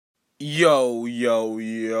Yo,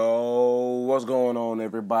 what's going on,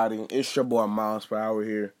 everybody? It's your boy Miles per Hour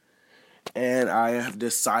here, and I have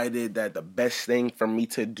decided that the best thing for me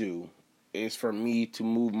to do is for me to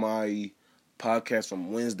move my podcast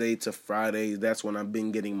from Wednesday to Fridays. That's when I've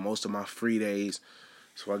been getting most of my free days.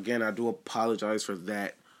 So again, I do apologize for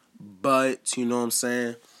that, but you know what I'm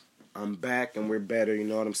saying? I'm back and we're better, you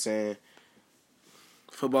know what I'm saying?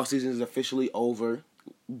 Football season is officially over.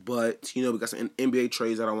 But, we got some NBA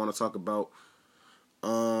trades that I want to talk about. The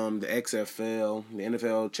XFL, the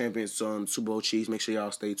NFL Champions, Super Bowl Chiefs. Make sure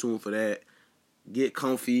y'all stay tuned for that. Get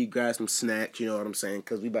comfy, grab some snacks, you know what I'm saying?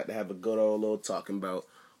 Because we about to have a good old little talking about.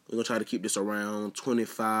 We're going to try to keep this around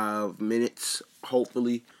 25 minutes,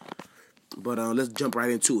 hopefully. But let's jump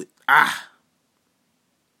right into it.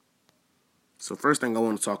 So first thing I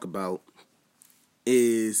want to talk about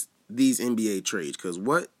is these NBA trades. Because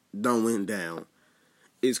what done went down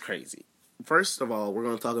is crazy. First of all, we're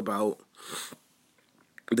going to talk about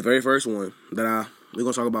the very first one we're going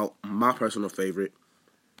to talk about my personal favorite,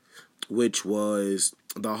 which was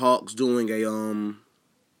the Hawks doing a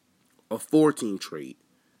 4-team trade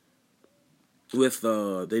with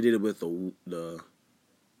they did it with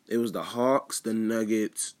it was the Hawks, the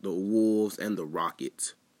Nuggets, the Wolves, and the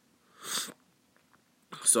Rockets.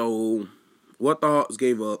 So what the Hawks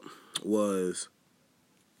gave up was,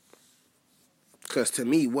 because to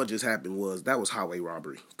me, what just happened was that was highway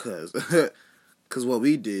robbery. Because what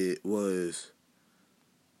we did was,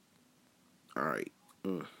 all right,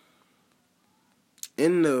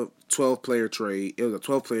 in the 12-player trade, it was a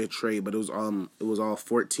 12-player trade, but it was all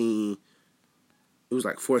 14. It was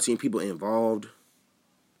like 14 people involved,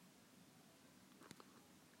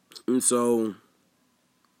 and so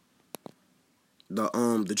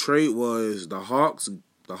the trade was the Hawks.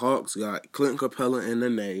 The Hawks got Clint Capella and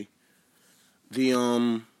Nene.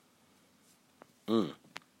 I'm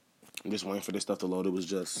just waiting for this stuff to load. It was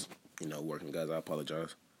just, working, guys. I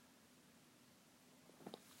apologize.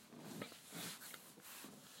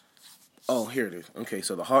 Oh, here it is. Okay,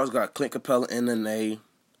 so the Hawks got Clint Capella and Nene.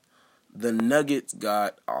 The Nuggets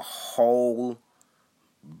got a whole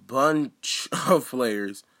bunch of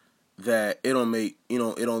players that it don't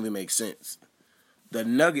even make sense. The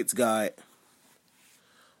Nuggets got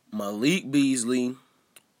Malik Beasley.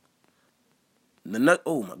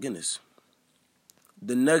 Oh my goodness.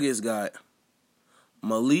 The Nuggets got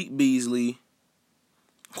Malik Beasley,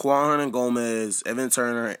 Juan Gomez, Evan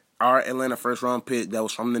Turner, our Atlanta first-round pick that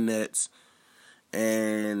was from the Nets,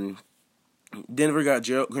 and Denver got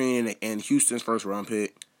Gerald Green and Houston's first-round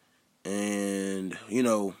pick, and,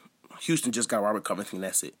 Houston just got Robert Covington,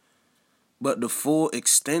 that's it. But the full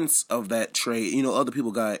extent of that trade, other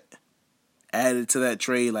people got added to that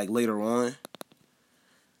trade, like, later on.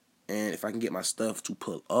 And if I can get my stuff to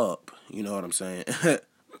pull up, you know what I'm saying?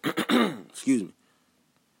 Excuse me.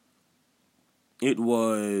 It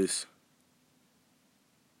was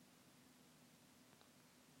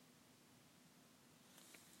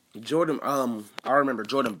Jordan. I remember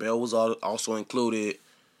Jordan Bell was also included.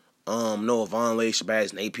 Noah Vonleh,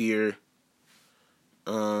 Shabazz Napier.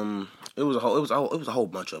 It was a whole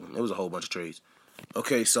bunch of them. It was a whole bunch of trades.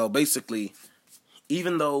 Okay, so basically,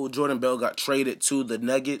 even though Jordan Bell got traded to the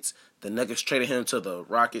Nuggets traded him to the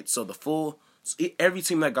Rockets. So every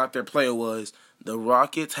team that got their player was the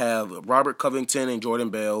Rockets have Robert Covington and Jordan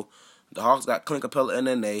Bell. The Hawks got Clint Capella and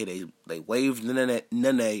Nene. They waived Nene.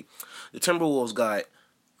 The Timberwolves got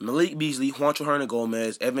Malik Beasley, Juan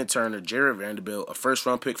Gomez, Evan Turner, Jared Vanderbilt, a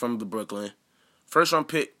first-round pick from the Brooklyn. The first-round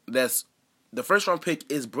pick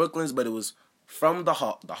is Brooklyn's, but it was from the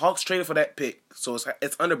Hawks. The Hawks traded for that pick, so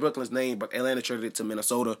it's under Brooklyn's name, but Atlanta traded it to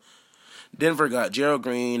Minnesota. Denver got Gerald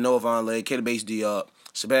Green, Noah Vonleh, Keita Diop,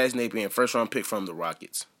 Shabazz Napier, and first-round pick from the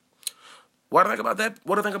Rockets. What do I think about that?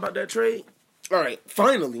 What do I think about that trade? All right,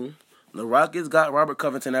 finally, the Rockets got Robert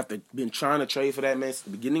Covington after been trying to trade for that man since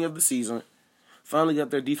the beginning of the season. Finally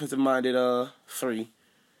got their defensive-minded 3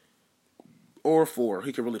 or 4.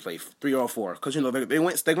 He could really play 3 or 4 because they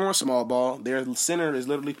went small ball. Their center is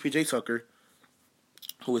literally PJ Tucker,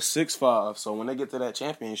 who is 6'5". So when they get to that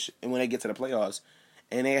championship and when they get to the playoffs,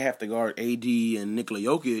 and they have to guard AD and Nikola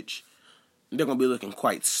Jokic, they're gonna be looking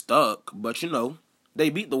quite stuck. But they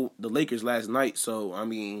beat the Lakers last night, so I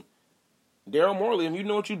mean, Daryl Morey, if you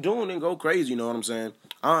know what you're doing, then go crazy. You know what I'm saying?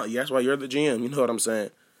 Yeah, that's why you're the GM. You know what I'm saying?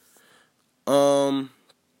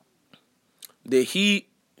 The Heat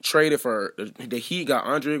got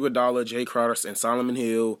Andre Iguodala, Jay Crowder, and Solomon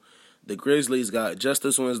Hill. The Grizzlies got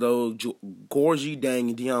Justice Winslow, Gorgie Dang,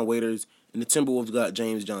 and Deion Waiters, and the Timberwolves got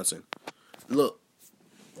James Johnson. Look,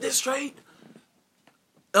 this trade,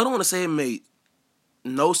 I don't want to say it made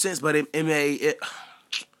no sense, but it made it.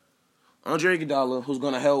 Andre Iguodala, who's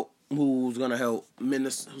gonna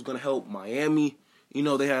help Miami. You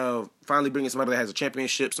know, they have finally bringing somebody that has a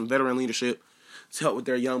championship, some veteran leadership to help with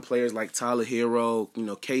their young players like Tyler Hero, you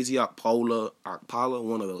know, KZ Okpala,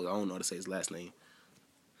 one of those. I don't know how to say his last name.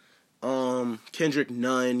 Kendrick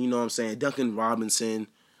Nunn, you know what I'm saying, Duncan Robinson,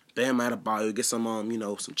 Bam Adebayo, get some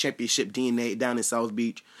some championship DNA down in South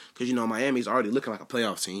Beach, because you know Miami's already looking like a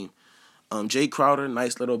playoff team. Jay Crowder,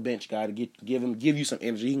 nice little bench guy to give you some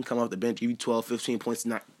energy. He can come off the bench, give you 12, 15 points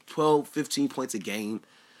a game.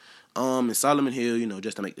 And Solomon Hill, you know,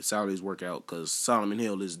 just to make the salaries work out, because Solomon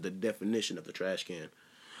Hill is the definition of the trash can.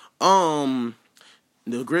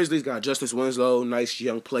 The Grizzlies got Justice Winslow, nice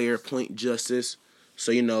young player, point justice.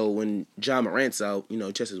 So, you know, when John Morant's out, you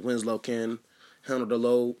know, Justice Winslow can handle the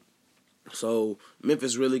load. So,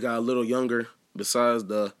 Memphis really got a little younger besides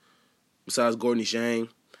Gordon Shang.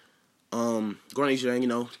 Gordon Shang, you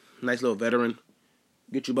know, nice little veteran.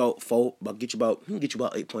 Get you about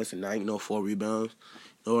 8 points a night, you know, 4 rebounds.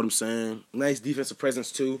 You know what I'm saying? Nice defensive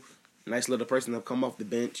presence too. Nice little person to come off the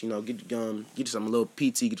bench, you know, get you some little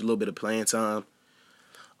PT, get you a little bit of playing time.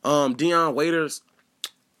 Dion Waiters,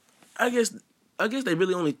 I guess they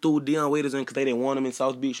really only threw Dion Waiters in because they didn't want him in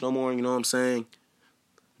South Beach no more, you know what I'm saying?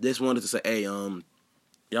 Just wanted to say, hey, y'all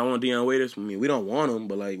want Dion Waiters? I mean, we don't want him,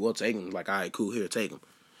 but like we'll take him. Like, all right, cool, here, take him.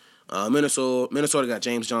 Minnesota got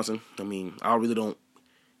James Johnson. I mean, I really don't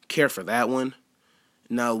care for that one.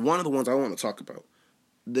 Now, one of the ones I want to talk about.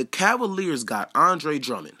 The Cavaliers got Andre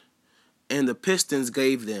Drummond, and the Pistons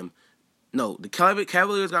gave them... No, the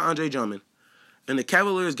Cavaliers got Andre Drummond, and the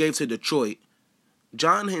Cavaliers gave to Detroit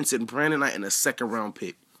John Henson, Brandon Knight, and a second-round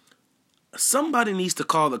pick. Somebody needs to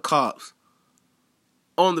call the cops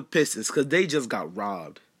on the Pistons, because they just got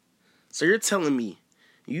robbed. So you're telling me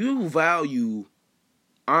you value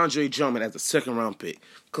Andre Drummond as a second-round pick,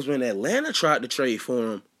 because when Atlanta tried to trade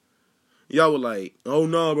for him, y'all were like, oh,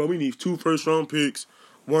 no, bro, we need 2 first-round picks,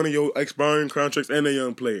 one of your expiring contracts, and a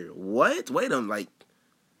young player. What? Wait,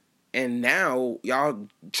 and now y'all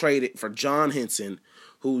traded for John Henson,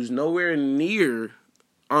 who's nowhere near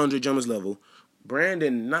Andre Drummond's level,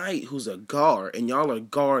 Brandon Knight, who's a guard, and y'all are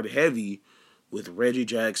guard-heavy with Reggie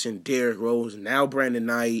Jackson, Derrick Rose, now Brandon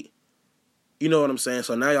Knight. You know what I'm saying?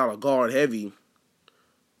 So now y'all are guard-heavy.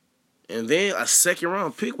 And then a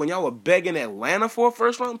second-round pick when y'all were begging Atlanta for a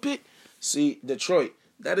first-round pick? See, Detroit,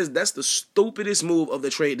 that's the stupidest move of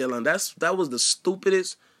the trade deadline. That was the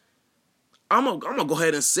stupidest. I'm gonna go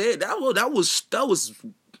ahead and say it. That was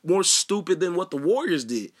more stupid than what the Warriors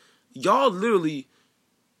did. Y'all literally,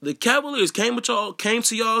 the Cavaliers came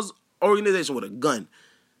to y'all's organization with a gun.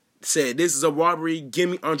 Said, this is a robbery. Give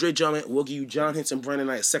me Andre Drummond. We'll give you John Henson, Brandon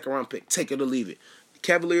Knight, second-round pick. Take it or leave it.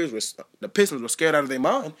 The Pistons were scared out of their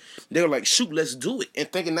mind. They were like, shoot, let's do it.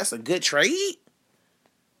 And thinking that's a good trade.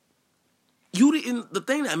 The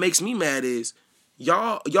thing that makes me mad is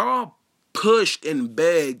y'all pushed and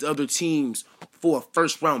begged other teams for a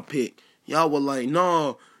first-round pick. Y'all were like,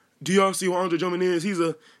 nah, do y'all see what Andre Drummond is? He's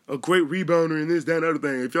a great rebounder and this, that, and other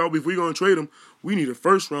thing. If we're going to trade him, we need a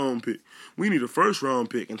first-round pick. We need a first-round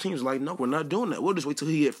pick. And teams are like, no, we're not doing that. We'll just wait till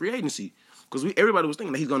he hit free agency. Because everybody was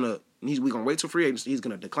thinking that we're gonna wait till free agency. He's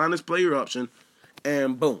gonna decline his player option,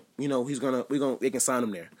 and boom, you know they can sign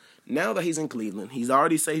him there. Now that he's in Cleveland, he's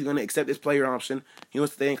already said he's gonna accept his player option. He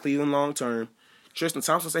wants to stay in Cleveland long term. Tristan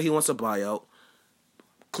Thompson said he wants a buyout.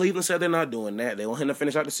 Cleveland said they're not doing that. They want him to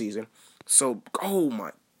finish out the season. So, oh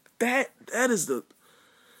my, that is the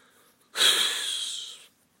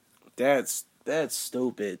that's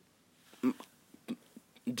stupid.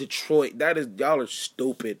 Detroit, y'all are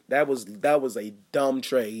stupid. That was a dumb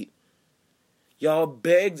trade. Y'all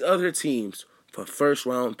begged other teams for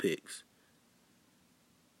first-round picks.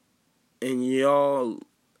 And y'all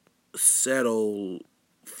settled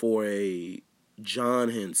for a John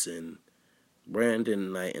Henson,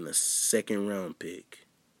 Brandon Knight, and a second-round pick.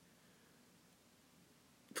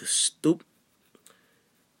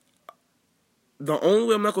 The only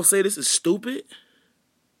way I'm not going to say this is stupid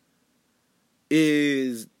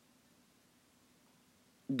is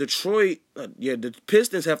Detroit, the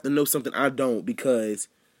Pistons have to know something I don't, because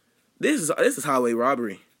this is highway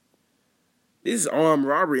robbery. This is armed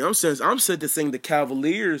robbery. I'm sentencing the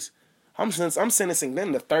Cavaliers. I'm sentencing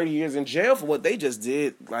them to 30 years in jail for what they just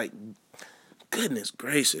did. Like, goodness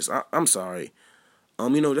gracious. I'm sorry.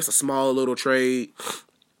 Just a small little trade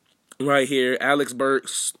right here. Alex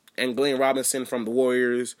Burks and Glenn Robinson from the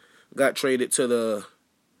Warriors got traded to the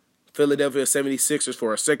Philadelphia 76ers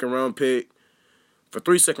for a second-round pick, for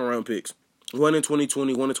 3 second-round picks. One in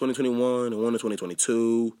 2020, one in 2021, and one in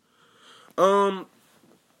 2022. I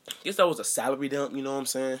guess that was a salary dump, you know what I'm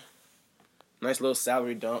saying? Nice little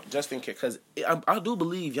salary dump, just in case. Because I do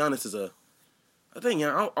believe Giannis is a... I think,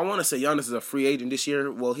 I want to say Giannis is a free agent this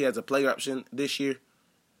year. Well, he has a player option this year.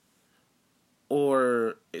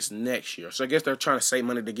 Or it's next year. So I guess they're trying to save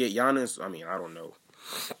money to get Giannis. I mean, I don't know.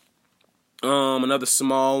 Another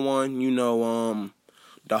small one,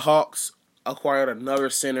 the Hawks acquired another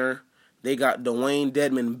center. They got Dwayne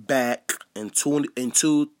Dedmon back and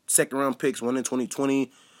two second-round picks, one in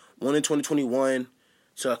 2020, one in 2021,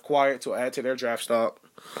 to add to their draft stock.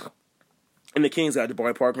 And the Kings got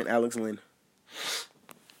Jabari Parker and Alex Len.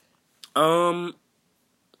 I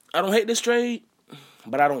don't hate this trade,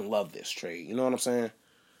 but I don't love this trade. You know what I'm saying?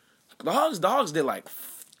 The Hawks did like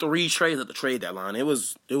 3 trades at the trade deadline. They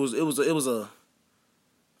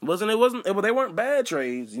weren't bad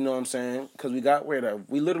trades, you know what I'm saying? Because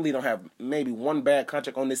we literally don't have maybe one bad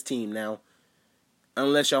contract on this team now.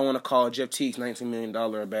 Unless y'all want to call Jeff Teague's $19 million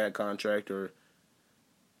a bad contract.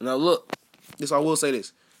 Now, look, I will say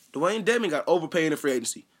this. Dwayne Dedmon got overpaid in free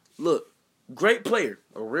agency. Look, great player.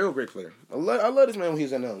 A real great player. I love this man when he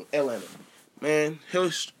was in Atlanta. Man, he'll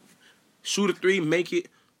shoot a 3, make it,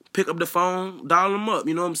 pick up the phone, dial him up.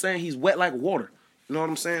 You know what I'm saying? He's wet like water. You know what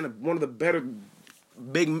I'm saying? One of the better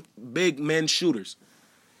big men shooters.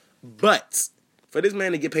 But for this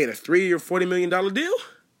man to get paid a $3 or $40 million deal,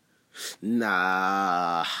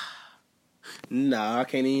 nah, I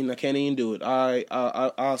can't even do it.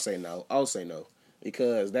 I'll say no. I'll say no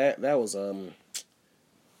because that was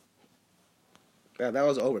that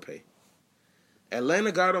was overpay.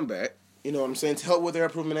 Atlanta got him back. You know what I'm saying, to help with their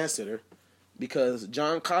improvement at center, because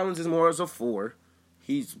John Collins is more as a 4.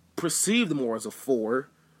 He's perceived more as a 4.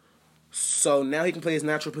 So now he can play his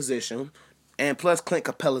natural position. And plus Clint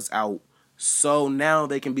Capella's out. So now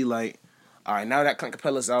they can be like, all right, now that Clint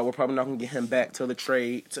Capella's out, we're probably not going to get him back till the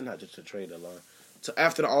trade. So not just the trade deadline. So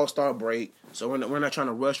after the All-Star break. So we're not trying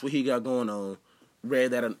to rush what he got going on.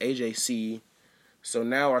 Read that on AJC. So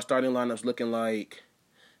now our starting lineup's looking like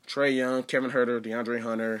Trae Young, Kevin Huerter, DeAndre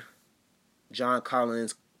Hunter, John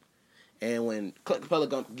Collins, and when Clint Capella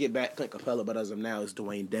going to get back, Clint Capella, but as of now, it's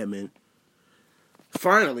Dwayne Dedmon.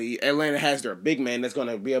 Finally, Atlanta has their big man that's going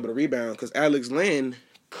to be able to rebound because Alex Len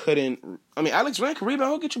couldn't. I mean, Alex Len can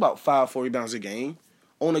rebound. He'll get you about 5-4 rebounds a game.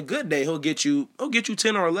 On a good day, he'll get you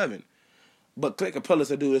 10 or 11. But Clint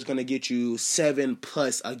Capella's a dude that's going to get you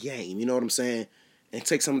 7+ a game. You know what I'm saying? And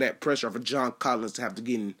take some of that pressure off of John Collins to have to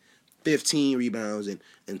get in 15 rebounds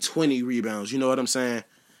and 20 rebounds. You know what I'm saying?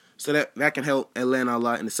 So that can help Atlanta a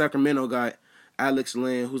lot. And the Sacramento got Alex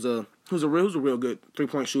Len, who's a real good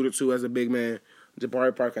 3-point shooter too as a big man.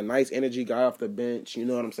 Jabari Parker, nice energy guy off the bench. You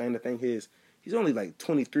know what I'm saying? The thing is, he's only like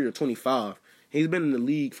 23 or 25. He's been in the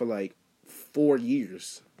league for like 4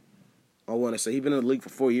 years. I want to say he's been in the league for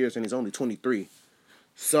 4 years and he's only 23.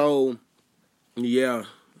 So yeah,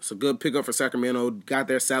 it's a good pickup for Sacramento. Got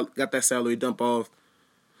that salary dump off.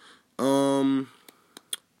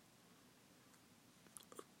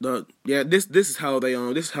 This is how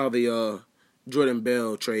the Jordan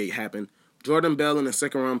Bell trade happened. Jordan Bell and a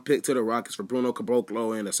second-round pick to the Rockets for Bruno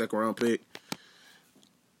Caboclo and a second-round pick.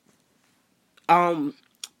 I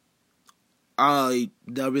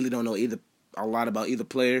really don't know a lot about either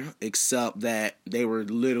player except that they were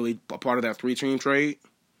literally a part of that 3-team trade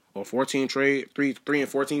or 4-team trade, 3 and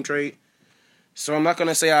 4-team trade. So I'm not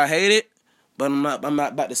gonna say I hate it, but I'm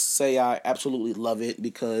not about to say I absolutely love it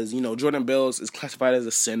because Jordan Bell is classified as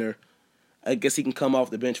a center. I guess he can come off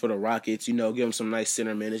the bench for the Rockets. Give him some nice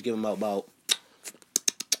center minutes. Give him about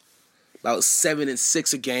 7 and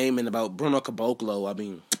 6 a game, and about Bruno Caboclo. I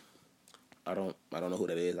mean, I don't know who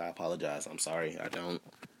that is. I apologize. I'm sorry. I don't.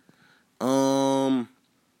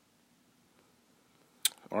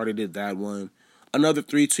 Already did that one. Another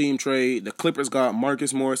 3-team trade. The Clippers got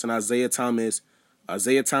Marcus Morris and Isaiah Thomas.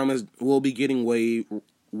 Isaiah Thomas will be getting waived. Let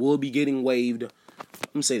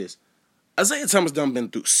me say this. Isaiah Thomas done been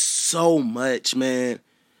through so much, man.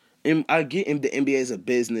 And I get the NBA is a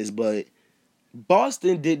business, but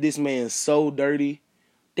Boston did this man so dirty.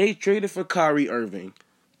 They traded for Kyrie Irving.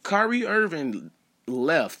 Kyrie Irving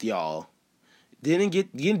left, y'all. Didn't get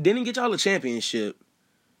y'all a championship.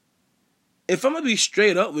 If I'm gonna be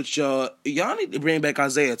straight up with y'all need to bring back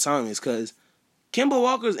Isaiah Thomas because Kemba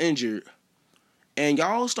Walker's injured, and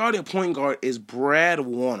y'all starting point guard is Brad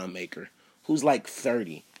Wanamaker, who's like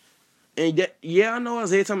 30. And I know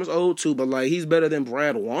Isaiah Thomas old too, but like he's better than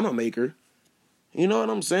Brad Wanamaker. You know what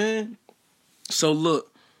I'm saying? So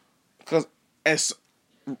look, because as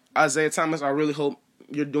Isaiah Thomas, I really hope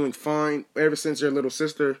you're doing fine. Ever since your little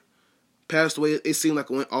sister passed away, it seemed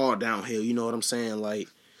like it went all downhill. You know what I'm saying? Like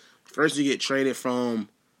first you get traded from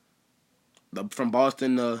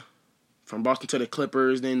Boston to the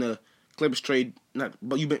Clippers, then the Clippers trade,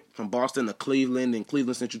 but you been from Boston to Cleveland, and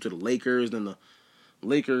Cleveland sent you to the Lakers, then the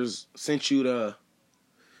Lakers sent you to.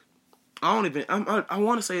 I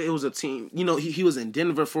want to say it was a team. You know, he was in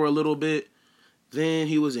Denver for a little bit. Then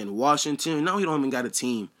he was in Washington. Now he don't even got a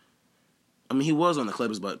team. I mean, he was on the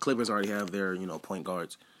Clippers, but Clippers already have their, point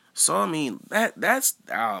guards. So, I mean, that's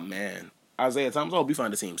man. Isaiah Thomas, I hope you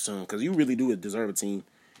find a team soon, because you really do deserve a team.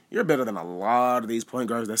 You're better than a lot of these point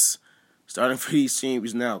guards that's starting for these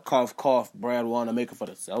teams now. Cough, cough, Brad Wanamaker for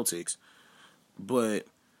the Celtics. But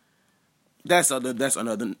that's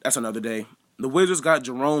another day. The Wizards got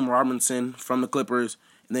Jerome Robinson from the Clippers,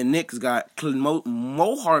 and then Knicks got Mo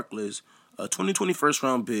Harkless, a 2020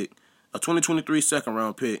 first-round pick, a 2023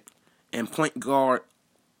 second-round pick, and point guard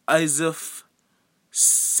Isaac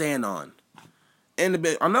Sanon. And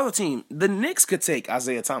another team, the Knicks could take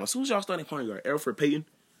Isaiah Thomas. Who's y'all starting point guard? Elfrid Payton?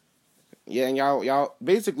 Yeah, and y'all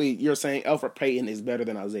basically you're saying Elfrid Payton is better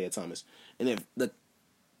than Isaiah Thomas. And if the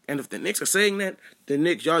Knicks are saying that, the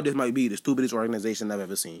Knicks, y'all just might be the stupidest organization I've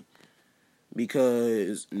ever seen.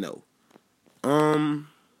 Because no.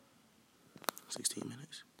 16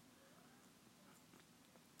 minutes.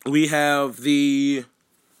 We have the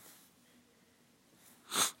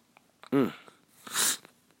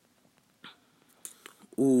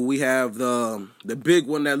we have the big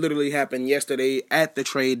one that literally happened yesterday at the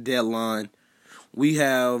trade deadline. We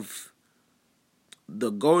have the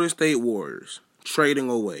Golden State Warriors trading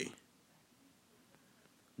away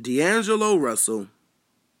D'Angelo Russell,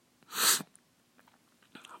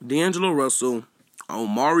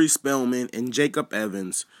 Omari Spellman, and Jacob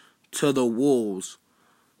Evans to the Wolves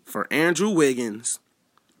for Andrew Wiggins,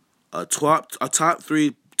 a top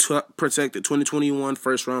 3 protected 2021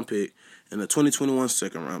 first round pick, and a 2021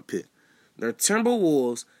 second round pick. The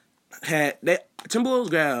Timberwolves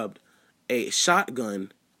grabbed a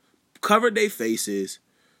shotgun, covered their faces,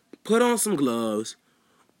 put on some gloves,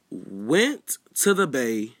 went to the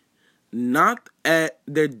Bay, knocked at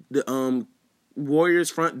the Warriors'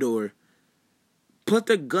 front door, put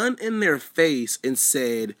the gun in their face, and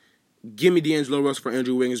said, "Give me D'Angelo Russell for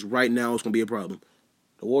Andrew Wiggins right now. It's gonna be a problem."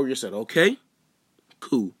 The Warriors said, "Okay,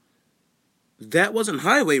 cool." That wasn't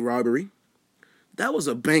highway robbery. That was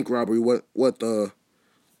a bank robbery. What the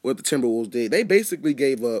Timberwolves did. They basically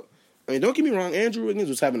gave up. I mean, don't get me wrong. Andrew Wiggins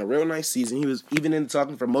was having a real nice season. He was even in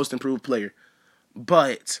talking for most improved player.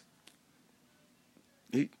 But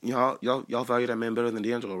y'all value that man better than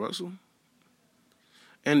D'Angelo Russell?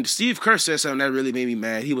 And Steve Kerr said something that really made me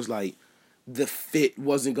mad. He was like, the fit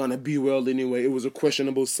wasn't gonna be well anyway. It was a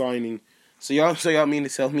questionable signing. So y'all mean to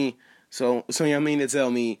tell me? So y'all mean to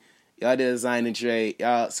tell me y'all did a signing trade?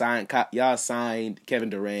 Y'all signed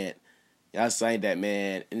Kevin Durant. Y'all signed that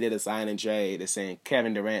man and did a signing trade that's saying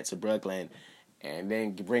Kevin Durant to Brooklyn, and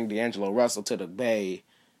then bring D'Angelo Russell to the Bay.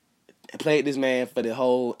 And played this man for the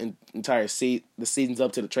whole entire the seasons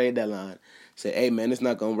up to the trade deadline. Said, "Hey man, it's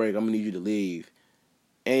not gonna work. I'm gonna need you to leave."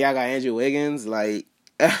 And y'all got Andrew Wiggins. Like,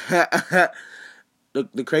 y'all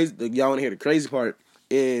want to hear the crazy part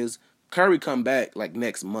is Curry come back like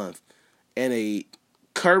next month, and a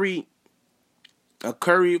Curry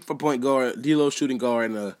for point guard, D'Lo shooting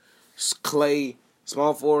guard, and a Clay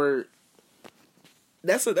small forward.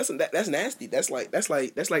 That's nasty. That's like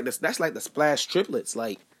the splash triplets.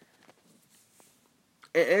 Like,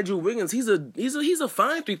 and Andrew Wiggins, he's a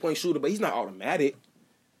fine 3-point shooter, but he's not automatic.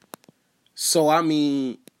 So I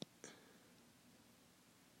mean,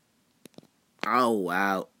 oh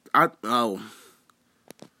wow,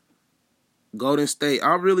 Golden State.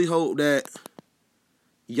 I really hope that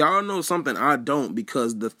y'all know something I don't,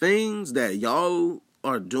 because the things that y'all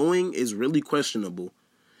are doing is really questionable.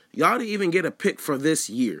 Y'all didn't even get a pick for this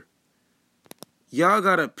year. Y'all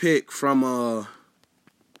got a pick from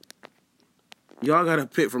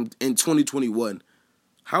in 2021.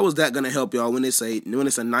 How is that gonna help y'all when it's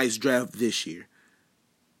a nice draft this year?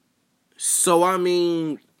 So I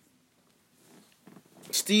mean,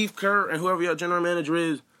 Steve Kerr and whoever your general manager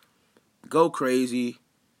is, go crazy.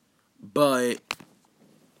 But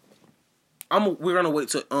we're gonna wait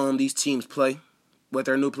till these teams play with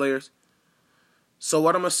their new players. So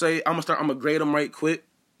what I'm gonna say, I'm gonna grade them right quick.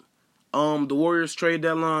 The Warriors trade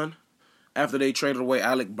deadline, after they traded away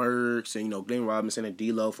Alec Burks and Glenn Robinson and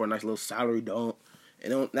D'Lo for a nice little salary dump,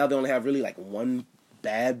 and now they only have really like one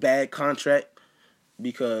bad contract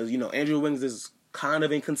because Andrew Wiggins is kind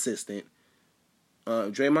of inconsistent.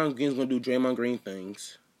 Draymond Green's gonna do Draymond Green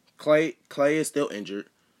things. Clay is still injured.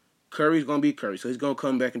 Curry's gonna be Curry, so he's gonna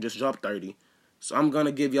come back and just drop 30. So I'm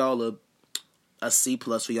gonna give y'all a C+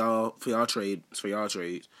 for y'all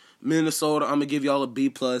trades. Minnesota, I'm gonna give y'all a B+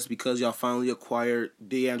 because y'all finally acquired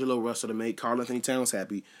D'Angelo Russell to make Karl Anthony Towns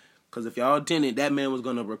happy. Because if y'all didn't, that man was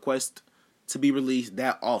going to request to be released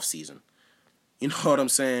that offseason. You know what I'm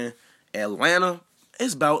saying? Atlanta,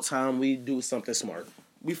 it's about time we do something smart.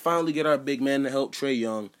 We finally get our big man to help Trae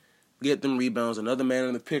Young get them rebounds, another man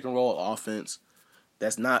in the pick and roll offense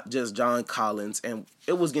that's not just John Collins. And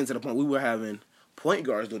it was getting to the point we were having point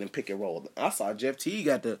guards doing pick and roll. I saw Jeff T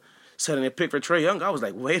got the setting a pick for Trae Young. I was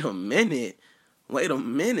like, wait a minute,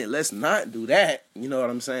 let's not do that. You know what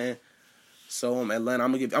I'm saying? So Atlanta,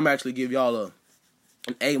 I'm actually give y'all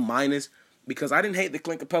an A- because I didn't hate the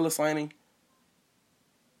Clint Capella signing,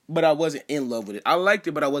 but I wasn't in love with it. I liked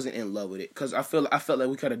it, but I wasn't in love with it because I felt like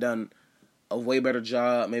we could have done a way better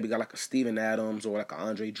job. Maybe got like a Steven Adams or like a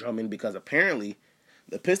Andre Drummond, because apparently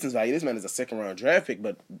the Pistons value this man is a second-round draft pick,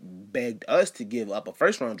 but begged us to give up a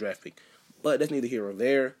first-round draft pick. But that's neither here or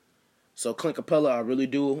there. So Clint Capella, I really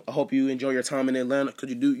do. I hope you enjoy your time in Atlanta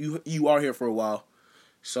because you are here for a while.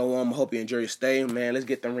 So I hope you enjoy your stay, man. Let's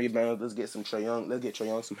get them rebounds. Let's get some Trae Young. Let's get Trae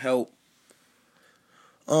Young some help.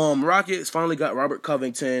 Rockets finally got Robert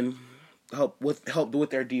Covington helped with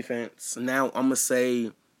their defense. Now I'm gonna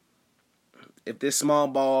say, if this small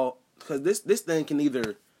ball, because this thing can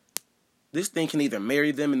either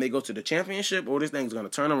marry them and they go to the championship, or this thing's gonna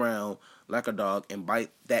turn around like a dog and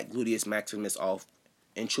bite that gluteus maximus off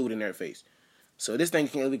and chew it in their face. So this thing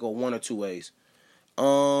can either go one or two ways.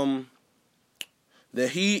 The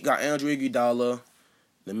Heat got Andrew Iguodala,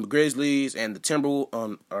 the Grizzlies, and the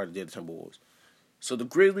Timberwolves. So the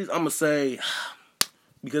Grizzlies, I'm gonna say,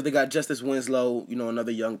 because they got Justice Winslow,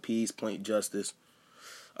 another young piece, Point Justice.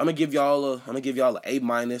 I'm gonna give y'all an A-,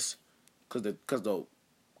 because the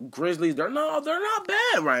Grizzlies, they're not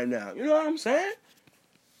bad right now. You know what I'm saying?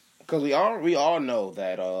 Because we all know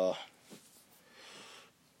that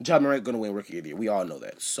Ja Morant gonna win Rookie of the Year. We all know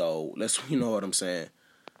that. So you know what I'm saying.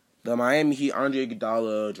 The Miami Heat, Andre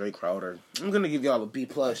Iguodala, Drake Crowder. I'm gonna give y'all a B+.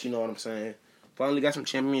 You know what I'm saying? Finally got some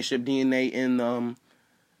championship DNA in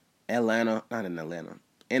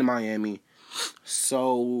in Miami.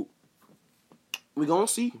 So we're gonna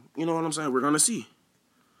see. You know what I'm saying? We're gonna see.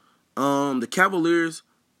 The Cavaliers,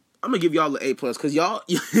 I'm gonna give y'all an A+, because y'all,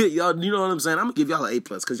 you know what I'm saying? I'm gonna give y'all an A+,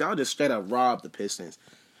 because y'all just straight up robbed the Pistons.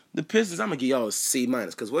 The Pistons, I'm gonna give y'all a C-,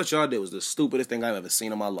 because what y'all did was the stupidest thing I've ever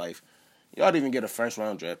seen in my life. Y'all didn't even get a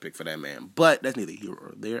first-round draft pick for that man. But that's neither here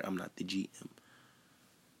or there. I'm not the GM.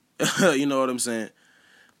 You know what I'm saying?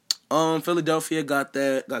 Philadelphia got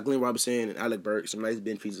Glenn Robinson and Alec Burks, some nice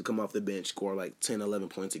bench pieces to come off the bench, score like 10, 11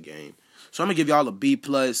 points a game. So I'm gonna give y'all a B+.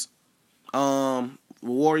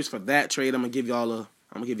 Warriors for that trade, I'm gonna give y'all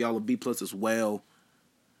a B+ as well.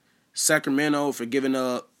 Sacramento for giving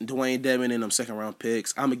up Dwayne Dedmon and them second-round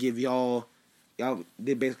picks. I'm gonna give y'all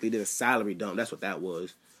they basically did a salary dump. That's what that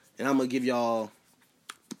was. And I'm gonna give y'all.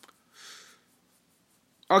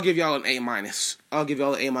 I'll give y'all an A-. I'll give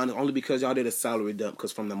y'all an A- only because y'all did a salary dump.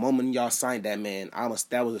 Because from the moment y'all signed that man,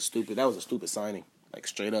 that was a stupid signing. Like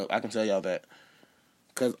straight up, I can tell y'all that.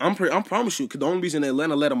 Because I promise you, because the only reason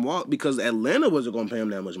Atlanta let him walk because Atlanta wasn't gonna pay him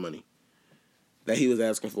that much money that he was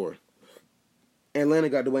asking for. Atlanta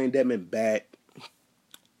got Dwayne Dedmon back.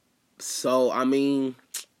 So I'm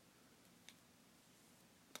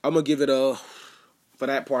gonna give it a. For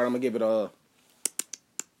that part, I'm gonna give it a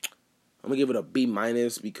B-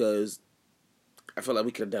 because I feel like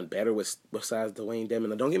we could have done better besides Dwayne Dedmon.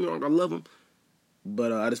 Now, don't get me wrong, I love him,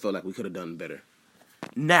 but I just felt like we could have done better.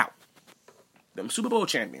 Now, them Super Bowl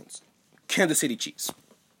champions, Kansas City Chiefs.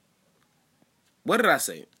 What did I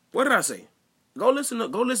say? Go listen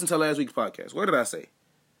to last week's podcast. What did I say?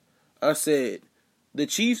 I said the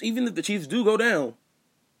Chiefs, even if the Chiefs do go down,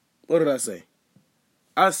 what did I say?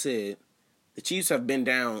 I said the Chiefs have been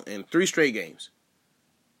down in 3 straight games.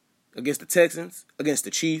 Against the Texans, against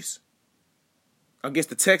the Chiefs, against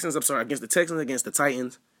the Texans, against the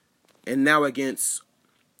Titans, and now against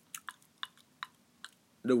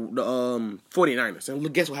the 49ers.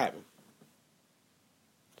 And guess what happened?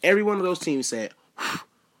 Every one of those teams said,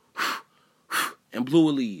 and blew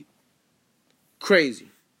a lead. Crazy.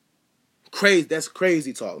 That's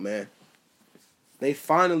crazy talk, man. They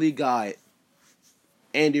finally got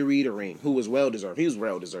Andy Reid a ring, who was well-deserved. He was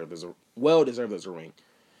well-deserved as a ring.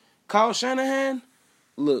 Kyle Shanahan,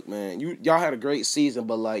 look, man, y'all had a great season,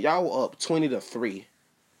 but like y'all were up 20-3.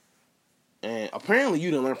 And apparently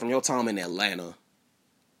you didn't learn from your time in Atlanta.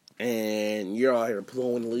 And you're out here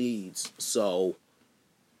blowing leads. So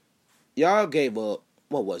y'all gave up,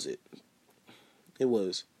 what was it? It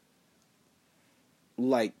was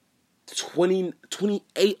like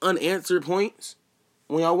 28 unanswered points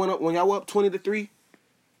when y'all were up 20-3.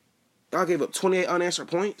 Y'all gave up 28 unanswered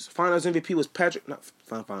points. Finals MVP was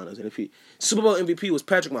Super Bowl MVP was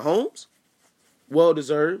Patrick Mahomes. Well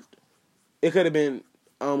deserved. It could have been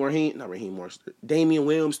Damian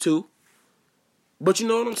Williams too. But you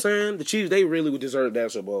know what I'm saying? The Chiefs, they really would deserve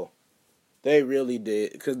that Super Bowl. They really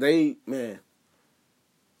did. Because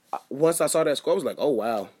once I saw that score, I was like, oh,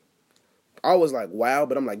 wow. I was like, wow.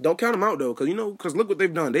 But I'm like, don't count them out, though. Because look what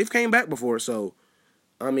they've done. They've came back before. So,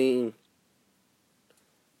 I mean,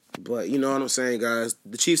 but you know what I'm saying, guys?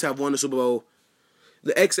 The Chiefs have won the Super Bowl.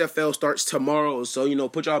 The XFL starts tomorrow. So,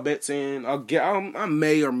 put y'all bets in. I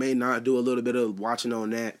may or may not do a little bit of watching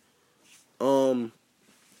on that.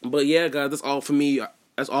 But yeah, guys, that's all for me.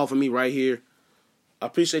 That's all for me right here. I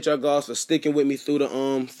appreciate y'all guys for sticking with me through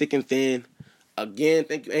the thick and thin. Again,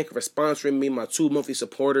 thank you, Anchor, for sponsoring me. My 2 monthly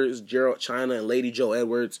supporters, Gerald China and Lady Joe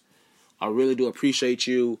Edwards. I really do appreciate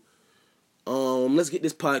you. Let's get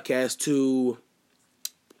this podcast to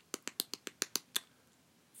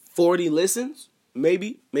 40 listens.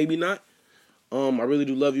 Maybe not. I really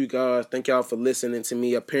do love you guys. Thank y'all for listening to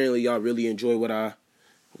me. Apparently, y'all really enjoy what I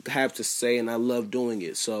have to say, and I love doing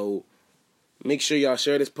it. So make sure y'all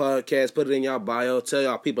share this podcast, put it in y'all bio, tell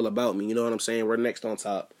y'all people about me. You know what I'm saying? We're next on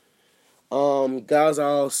top. Guys,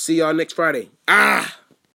 I'll see y'all next Friday.